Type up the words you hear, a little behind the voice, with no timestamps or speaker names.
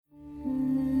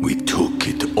We took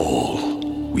it all.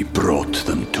 We brought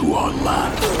them to our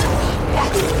land.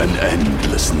 An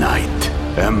endless night,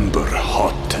 ember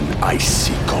hot and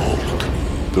icy cold.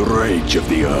 The rage of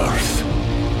the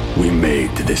earth. We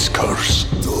made this curse.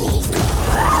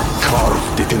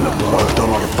 Carved it in the blood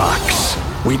on our backs.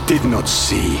 We did not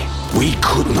see. We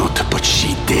could not, but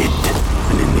she did.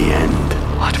 And in the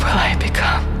end... What will I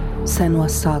become?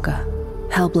 Senua's Saga.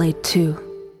 Hellblade 2.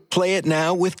 Play it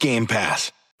now with Game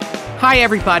Pass. Hi,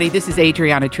 everybody. This is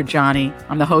Adriana Trajani.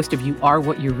 I'm the host of You Are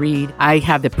What You Read. I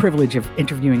have the privilege of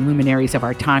interviewing luminaries of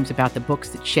our times about the books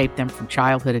that shaped them from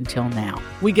childhood until now.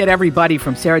 We get everybody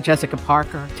from Sarah Jessica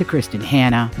Parker to Kristen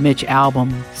Hanna, Mitch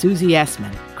Albom, Susie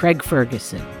Essman, Craig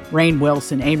Ferguson, Rainn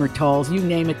Wilson, Amor Tolls, you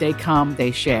name it, they come,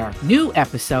 they share. New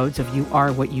episodes of You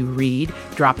Are What You Read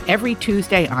drop every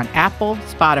Tuesday on Apple,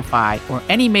 Spotify, or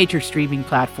any major streaming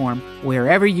platform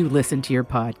wherever you listen to your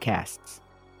podcasts.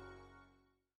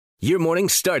 Your morning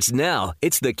starts now.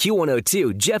 It's the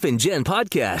Q102 Jeff and Jen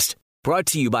podcast brought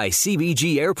to you by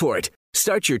CBG Airport.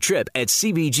 Start your trip at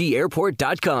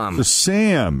CBGAirport.com. So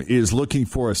Sam is looking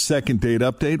for a second date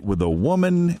update with a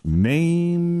woman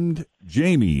named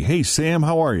Jamie. Hey, Sam,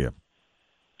 how are you?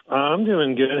 I'm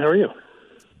doing good. How are you?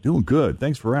 Doing good.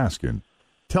 Thanks for asking.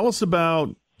 Tell us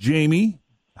about Jamie,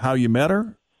 how you met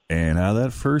her, and how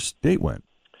that first date went.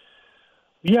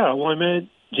 Yeah, well, I met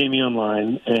Jamie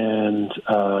online, and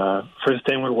first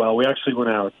date went well. We actually went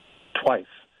out twice.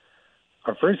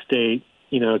 Our first date,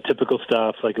 typical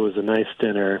stuff, like it was a nice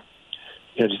dinner,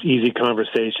 just easy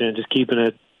conversation, just keeping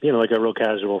it, like a real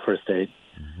casual first date.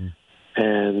 Mm-hmm.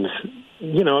 And,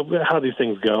 how these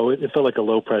things go, it felt like a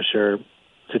low-pressure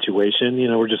situation.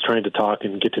 We're just trying to talk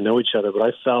and get to know each other. But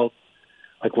I felt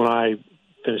like when I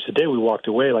finished the day, we walked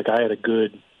away, like I had a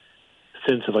good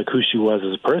sense of like who she was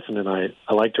as a person, and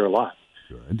I liked her a lot.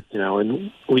 Good.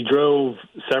 And we drove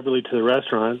separately to the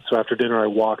restaurant. So after dinner, I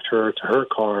walked her to her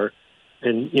car,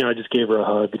 and I just gave her a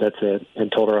hug. That's it,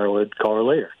 and told her I would call her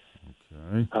later,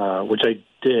 which I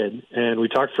did. And we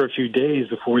talked for a few days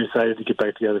before we decided to get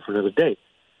back together for another date.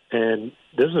 And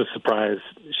this was a surprise.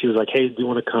 She was like, "Hey, do you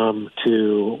want to come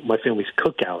to my family's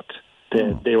cookout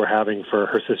that they were having for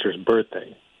her sister's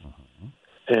birthday?" Uh-huh.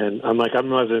 And I'm like, I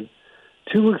wasn't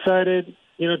too excited,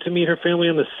 to meet her family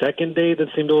on the second date. That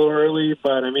seemed a little early,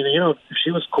 but I mean, if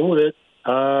she was cool with it,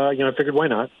 I figured why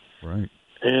not? Right.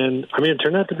 And I mean, it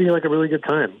turned out to be like a really good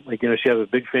time. Like, she has a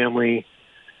big family,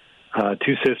 2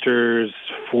 sisters,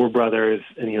 4 brothers,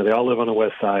 and they all live on the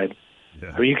west side.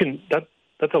 Yeah. I mean,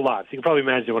 that's a lot. So you can probably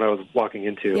imagine what I was walking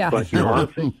into. Yeah. But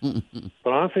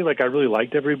honestly, like I really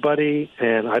liked everybody,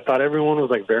 and I thought everyone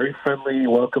was like very friendly,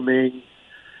 welcoming.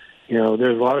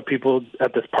 There's a lot of people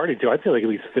at this party too. I'd say like at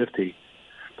least 50.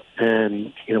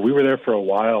 And, we were there for a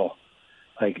while,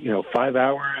 like, 5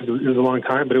 hours. It was a long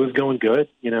time, but it was going good.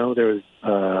 There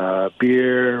was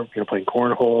beer, playing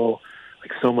cornhole,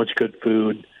 like so much good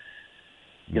food.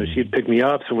 She'd pick me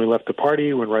up. So when we left the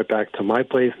party, went right back to my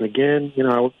place. And again,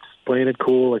 I was playing it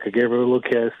cool. Like I gave her a little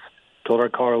kiss, told her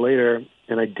I'd call her later.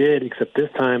 And I did, except this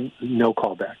time, no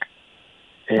callback.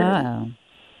 And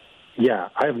yeah,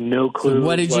 I have no clue. So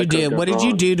what did you do? What did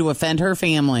you do to offend her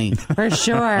family? For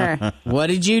sure. What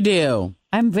did you do?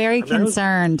 I'm very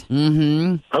concerned.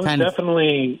 I was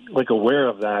definitely like aware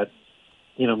of that,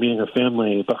 meeting a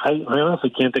family, but I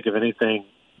honestly can't think of anything.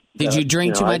 Did you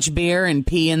drink too much beer and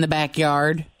pee in the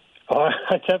backyard? Oh,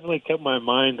 I definitely kept my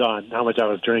mind on how much I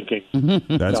was drinking.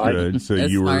 That's good. So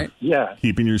That's you were smart.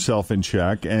 keeping yourself in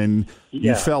check, and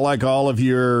you felt like all of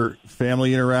your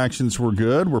family interactions were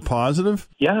good, were positive?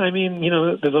 Yeah, I mean,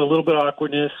 there's a little bit of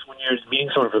awkwardness when you're meeting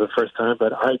someone for the first time,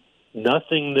 but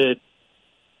nothing that,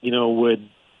 would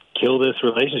kill this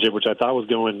relationship, which I thought was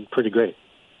going pretty great.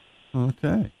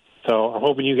 Okay. So I'm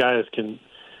hoping you guys can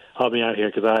help me out here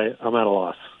because I'm at a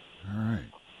loss. All right.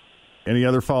 Any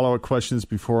other follow-up questions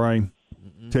before I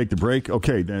take the break?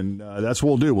 Okay, then that's what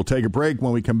we'll do. We'll take a break.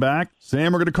 When we come back,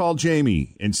 Sam, we're going to call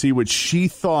Jamie and see what she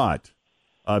thought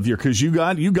of you, because you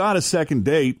got a second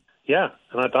date. Yeah,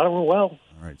 and I thought it went well.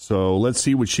 All right, so let's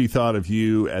see what she thought of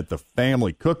you at the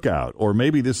family cookout. Or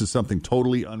maybe this is something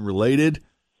totally unrelated.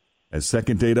 As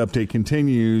Second Date Update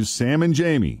continues, Sam and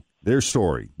Jamie, their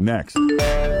story, next.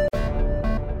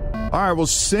 All right, well,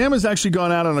 Sam has actually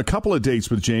gone out on a couple of dates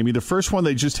with Jamie. The first one,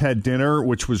 they just had dinner,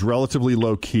 which was relatively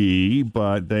low-key,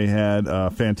 but they had a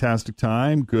fantastic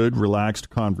time, good, relaxed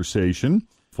conversation.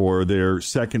 For their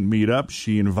second meetup,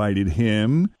 she invited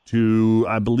him to,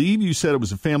 I believe you said it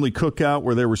was a family cookout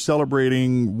where they were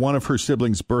celebrating one of her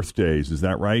siblings' birthdays. Is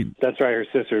that right? That's right, her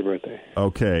sister's birthday.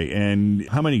 Okay, and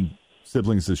how many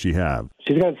siblings does she have?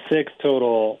 She's got 6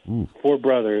 total, 4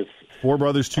 brothers. 4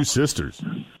 brothers, 2 sisters.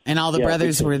 And all the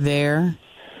brothers were there?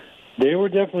 They were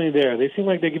definitely there. They seemed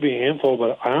like they could be a handful,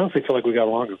 but I honestly feel like we got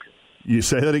along okay. You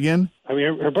say that again? I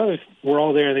mean, her brothers were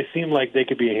all there, and they seemed like they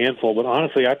could be a handful, but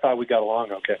honestly, I thought we got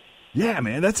along okay. Yeah,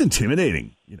 man, that's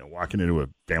intimidating. Walking into a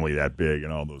family that big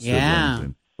and all those Yeah.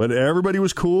 siblings. But everybody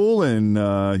was cool, and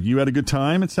you had a good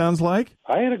time, it sounds like?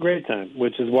 I had a great time,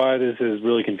 which is why this is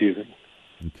really confusing.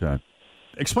 Okay.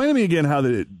 Explain to me again how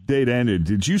the date ended.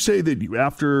 Did you say that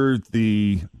after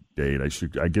the date,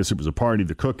 I guess it was a party,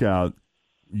 the cookout,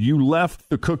 you left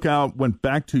the cookout, went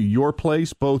back to your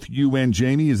place, both you and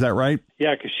Jamie, is that right?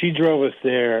 Yeah, because she drove us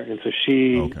there, and so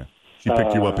she... Okay. She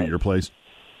picked you up at your place?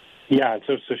 Yeah,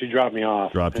 so she dropped me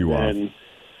off. Dropped you off. And,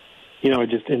 it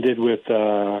just ended with,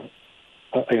 a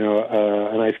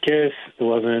nice kiss. It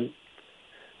wasn't...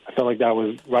 I felt like that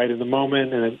was right in the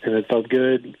moment, and it felt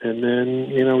good. And then,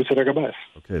 we said our goodbyes.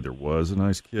 Okay, there was a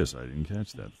nice kiss. I didn't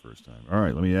catch that the first time. All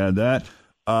right, let me add that.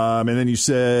 And then you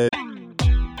said...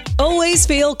 Always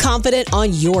feel confident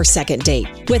on your second date.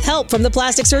 With help from the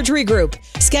Plastic Surgery Group.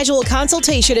 Schedule a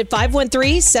consultation at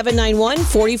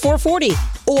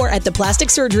 513-791-4440 or at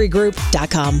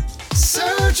theplasticsurgerygroup.com.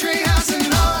 Surgery has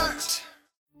an art.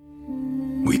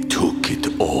 We took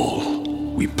it all.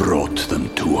 We brought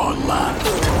them to our land.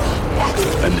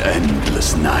 An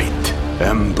endless night,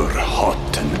 ember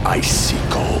hot and icy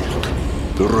cold.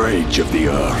 The rage of the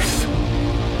earth.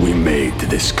 We made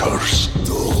this curse.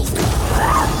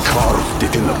 Carved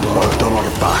it in the blood on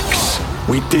our backs.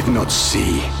 We did not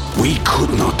see. We could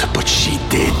not, but she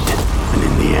did. And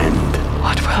in the end,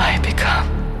 What will I become?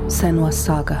 Senua's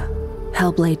Saga.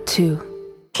 Hellblade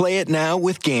 2. Play it now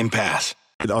with Game Pass.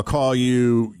 I'll call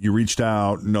you. You reached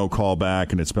out, no call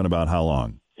back, and it's been about how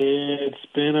long? It's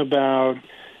been about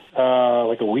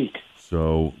like a week.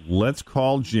 So let's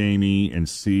call Jamie and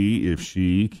see if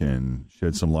she can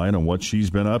shed some light on what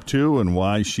she's been up to and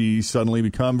why she's suddenly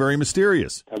become very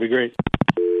mysterious. That'd be great.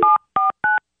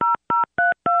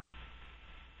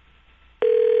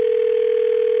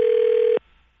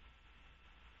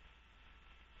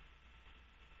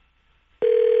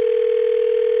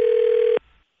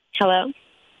 Hello?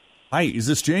 Hi, is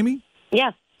this Jamie?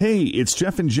 Yes. Hey, it's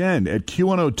Jeff and Jen at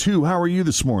Q102. How are you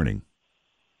this morning?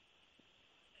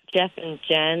 Jeff and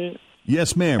Jen?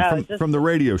 Yes, ma'am, from the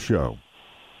radio show.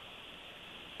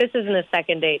 This isn't a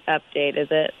second date update, is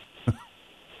it?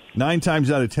 9 times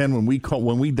out of 10,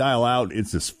 when we dial out,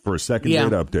 it's for a second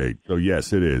date update. So,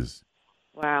 yes, it is.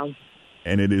 Wow.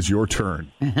 And it is your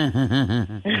turn.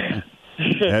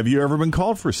 Have you ever been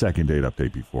called for a second date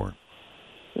update before?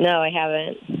 No, I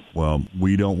haven't. Well,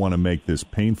 we don't want to make this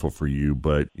painful for you,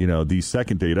 but, these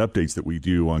second date updates that we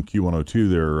do on Q102,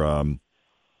 they're,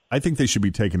 I think they should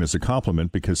be taken as a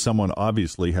compliment because someone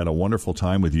obviously had a wonderful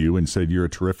time with you and said you're a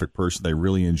terrific person. They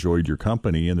really enjoyed your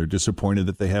company, and they're disappointed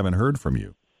that they haven't heard from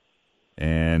you.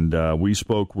 And we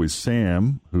spoke with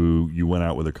Sam, who you went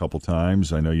out with a couple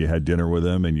times. I know you had dinner with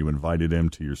him, and you invited him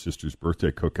to your sister's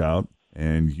birthday cookout,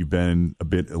 and you've been a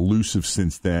bit elusive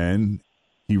since then.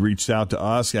 He reached out to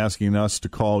us, asking us to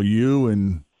call you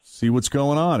and see what's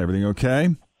going on. Everything okay?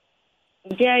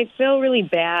 Yeah, I feel really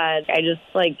bad. I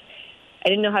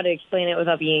didn't know how to explain it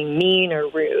without being mean or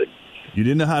rude. You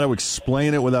didn't know how to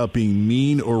explain it without being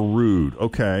mean or rude.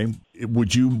 Okay.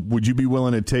 Would you be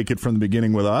willing to take it from the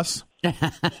beginning with us?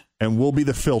 And we'll be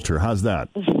the filter. How's that?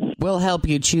 We'll help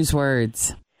you choose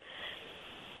words.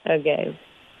 Okay.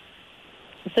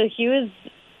 So he was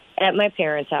at my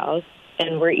parents' house,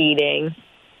 and we're eating.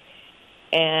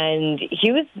 And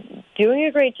he was doing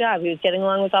a great job. He was getting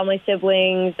along with all my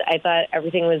siblings. I thought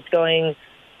everything was going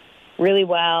really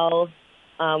well.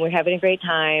 We're having a great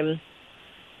time.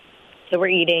 So we're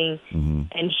eating. Mm-hmm.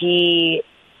 And he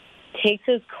takes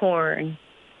his corn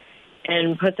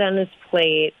and puts it on his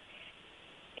plate.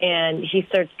 And he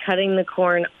starts cutting the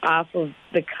corn off of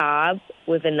the cob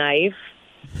with a knife.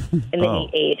 And then he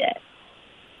ate it.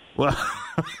 Well,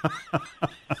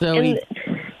 so he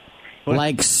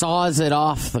saws it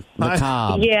off the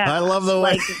cob. Yeah. I love the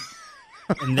way.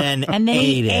 And then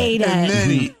he ate it. And then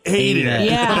he ate it.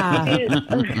 Yeah.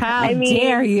 How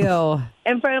dare you?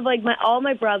 In front of all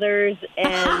my brothers,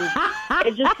 and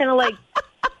it's just kind of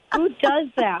who does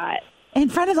that? In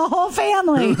front of the whole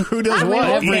family. Who does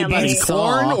what? Everybody's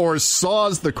corn or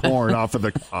saws the corn off of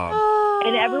the cob?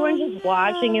 And everyone's just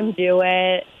watching him do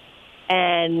it.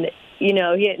 And,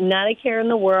 he had not a care in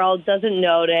the world, doesn't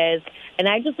notice. And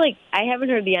I just, I haven't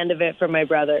heard the end of it from my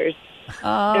brothers.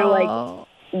 Oh. They're like,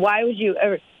 why would you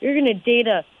ever, you're going to date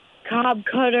a cob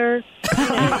cutter? Well,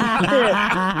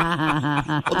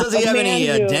 does he have any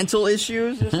dental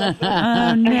issues or something?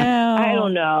 Oh, no. I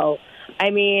don't know. I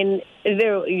mean,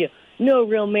 no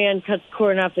real man cuts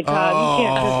corn off the cob. You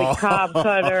can't cut the cob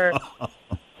cutter.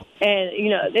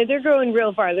 And, they're going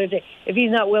real far. They're saying, if he's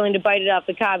not willing to bite it off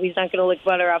the cob, he's not going to lick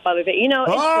butter off other things. It's a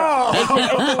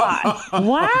lot.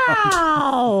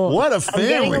 Wow. What a I'm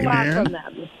getting family, a lot man. from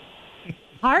them.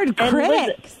 Hard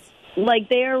critics. Listen,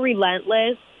 they are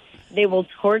relentless. They will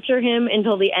torture him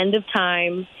until the end of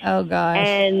time. Oh, gosh.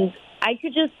 And I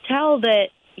could just tell that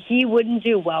he wouldn't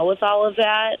do well with all of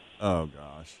that. Oh,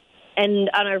 gosh. And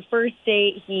on our first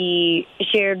date, he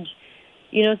shared,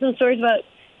 some stories about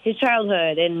his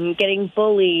childhood and getting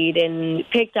bullied and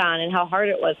picked on and how hard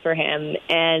it was for him.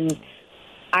 And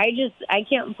I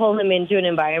can't pull him into an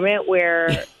environment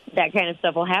where that kind of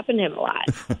stuff will happen to him a lot.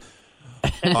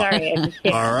 I'm sorry. I just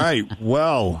can't. All right.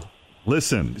 Well,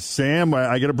 listen, Sam,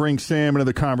 I got to bring Sam into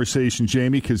the conversation,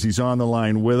 Jamie, because he's on the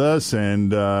line with us.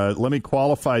 And let me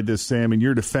qualify this, Sam. In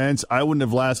your defense, I wouldn't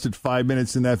have lasted 5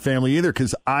 minutes in that family either,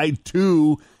 because I,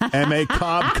 too, am a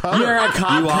cob cutter. You're a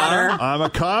cob cutter? I'm a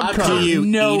cob cutter. Do you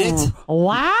eat it?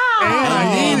 Wow. And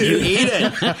I eat it. You eat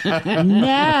it.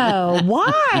 No.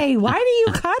 Why? Why do you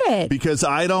cut it? Because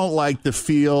I don't like the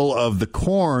feel of the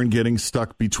corn getting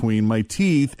stuck between my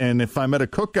teeth. And if I'm at a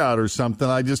cookout or something,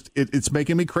 it's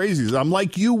making me crazy. I'm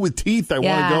like you with teeth. I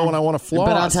want to go and I want to floss.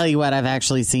 But I'll tell you what, I've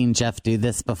actually seen Jeff do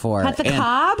this before. Cut the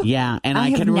cob? Yeah, and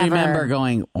I can have never. remember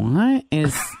going, what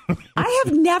is... I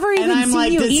have never even And I'm seen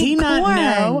like, you does eat he not corn.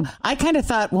 know? I kind of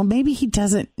thought, well, maybe he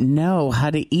doesn't know how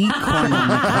to eat corn on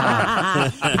the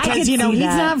cob. Because, he's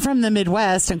not from the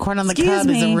Midwest, and corn on the cob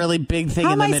is a really big thing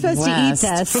How in the am I Midwest. supposed to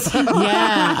eat this?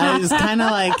 Yeah, I was kind of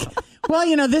like...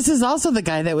 Well, this is also the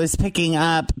guy that was picking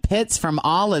up pits from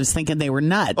olives thinking they were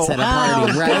nuts at a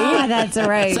party, right? Yeah, that's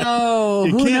right. So,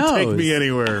 you who can't knows? take me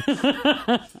anywhere.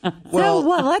 Well,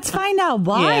 let's find out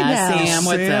why now. Sam,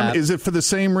 what's up? Is it for the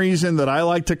same reason that I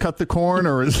like to cut the corn,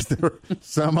 or is there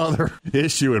some other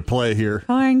issue at play here?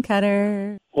 Corn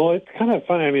cutter. Well, it's kind of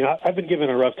funny. I mean, I've been given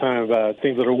a rough time about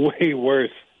things that are way worse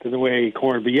than the way I eat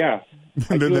corn, but yeah.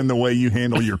 Than the way you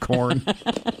handle your corn?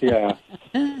 Yeah.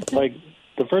 Like,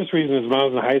 the first reason is when I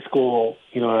was in high school,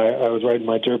 I was riding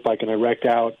my dirt bike and I wrecked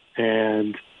out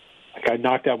and I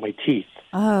knocked out my teeth.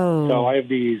 Oh. So I have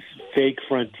these fake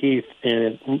front teeth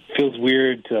and it feels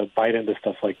weird to bite into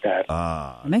stuff like that.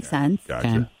 Makes sense. Gotcha.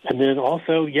 Okay. And then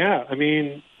also, yeah, I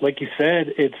mean, like you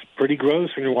said, it's pretty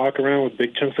gross when you walk around with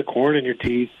big chunks of corn in your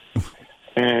teeth.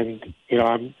 And,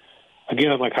 I'm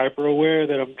like hyper aware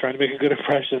that I'm trying to make a good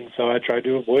impression, so I try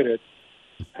to avoid it.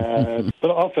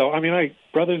 But also, I mean,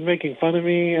 brothers making fun of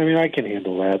me. I mean, I can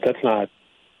handle that.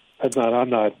 I'm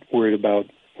not worried about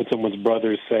what someone's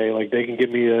brothers say. Like, they can give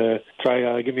me a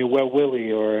wet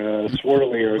willy or a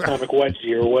swirly or a atomic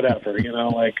wedgie or whatever.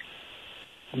 Like,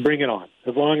 bring it on.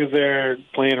 As long as they're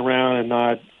playing around and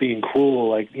not being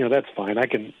cruel, that's fine. I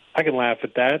can laugh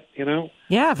at that.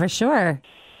 Yeah, for sure.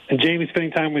 And Jamie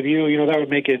spending time with you, that would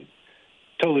make it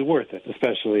totally worth it,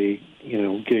 especially,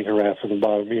 getting harassed doesn't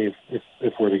bother me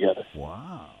if we're together.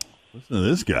 Wow. Listen to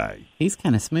this guy. He's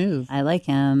kind of smooth. I like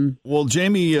him. Well,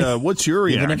 Jamie, what's your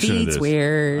Even reaction if he to eats this?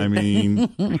 weird. I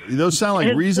mean, those sound like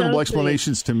It's reasonable so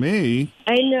explanations to me.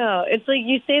 I know. It's like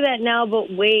you say that now,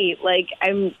 but wait. Like,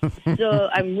 I'm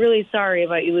really sorry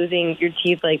about you losing your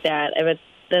teeth like that. I mean,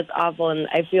 that's awful, and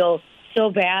I feel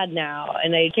so bad now.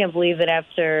 And I can't believe that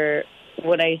after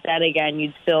what I said again,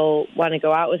 you'd still want to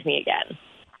go out with me again.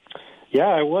 Yeah,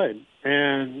 I would.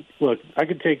 And look, I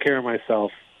can take care of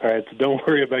myself. All right, so don't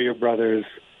worry about your brothers.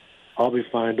 I'll be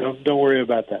fine. Don't worry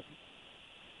about that.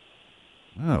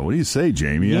 Oh, what do you say,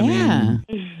 Jamie? Yeah.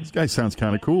 I mean, this guy sounds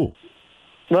kind of cool.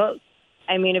 Well,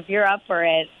 I mean, if you're up for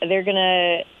it, they're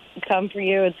gonna come for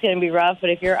you. It's gonna be rough,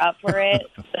 but if you're up for it,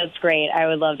 that's great. I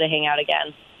would love to hang out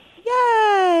again.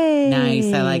 Yay!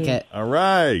 Nice. I like it. All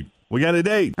right. We got a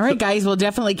date. All right, guys, we'll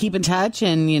definitely keep in touch.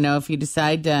 And, if you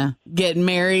decide to get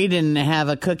married and have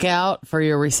a cookout for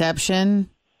your reception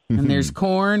and there's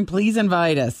corn, please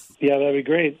invite us. Yeah, that'd be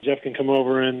great. Jeff can come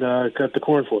over and cut the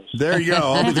corn for us. There you go.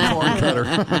 I'll be the corn cutter.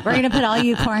 We're going to put all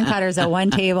you corn cutters at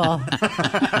one table.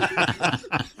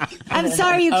 I'm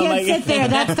sorry you can't sit there.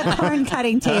 That's the corn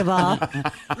cutting table.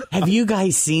 Have you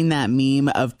guys seen that meme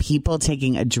of people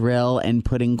taking a drill and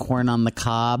putting corn on the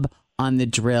cob on the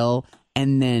drill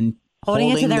and then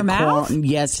holding it to their the mouth? corn,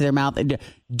 yes, to their mouth.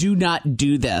 Do not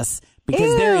do this.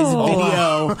 Because there is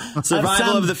video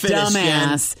Survival of of the some fittest,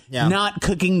 dumbass Jen. Yeah. not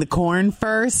cooking the corn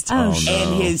first, no.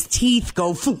 and his teeth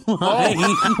go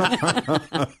flying.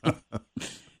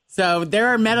 So there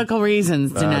are medical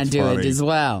reasons to not That's do funny. it as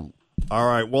well. All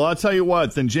right. Well, I'll tell you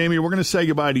what. Then, Jamie, we're going to say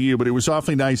goodbye to you, but it was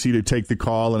awfully nice of you to take the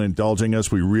call and indulging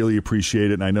us. We really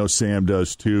appreciate it, and I know Sam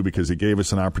does too, because it gave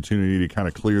us an opportunity to kind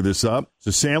of clear this up. So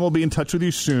Sam will be in touch with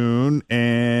you soon,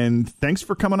 and thanks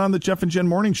for coming on the Jeff and Jen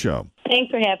Morning Show.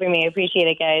 Thanks for having me. I appreciate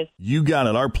it, guys. You got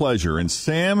it. Our pleasure. And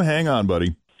Sam, hang on,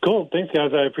 buddy. Cool. Thanks,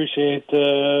 guys. I appreciate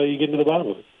you getting to the bottom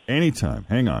of it. Anytime.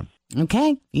 Hang on.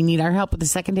 Okay. If you need our help with the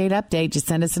second date update, just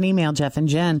send us an email, Jeff and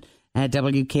Jen at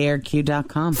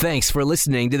WKRQ.com. Thanks for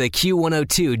listening to the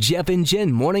Q102 Jeff and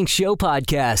Jen Morning Show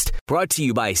podcast, brought to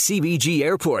you by CBG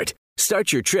Airport.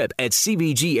 Start your trip at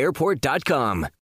CBGAirport.com.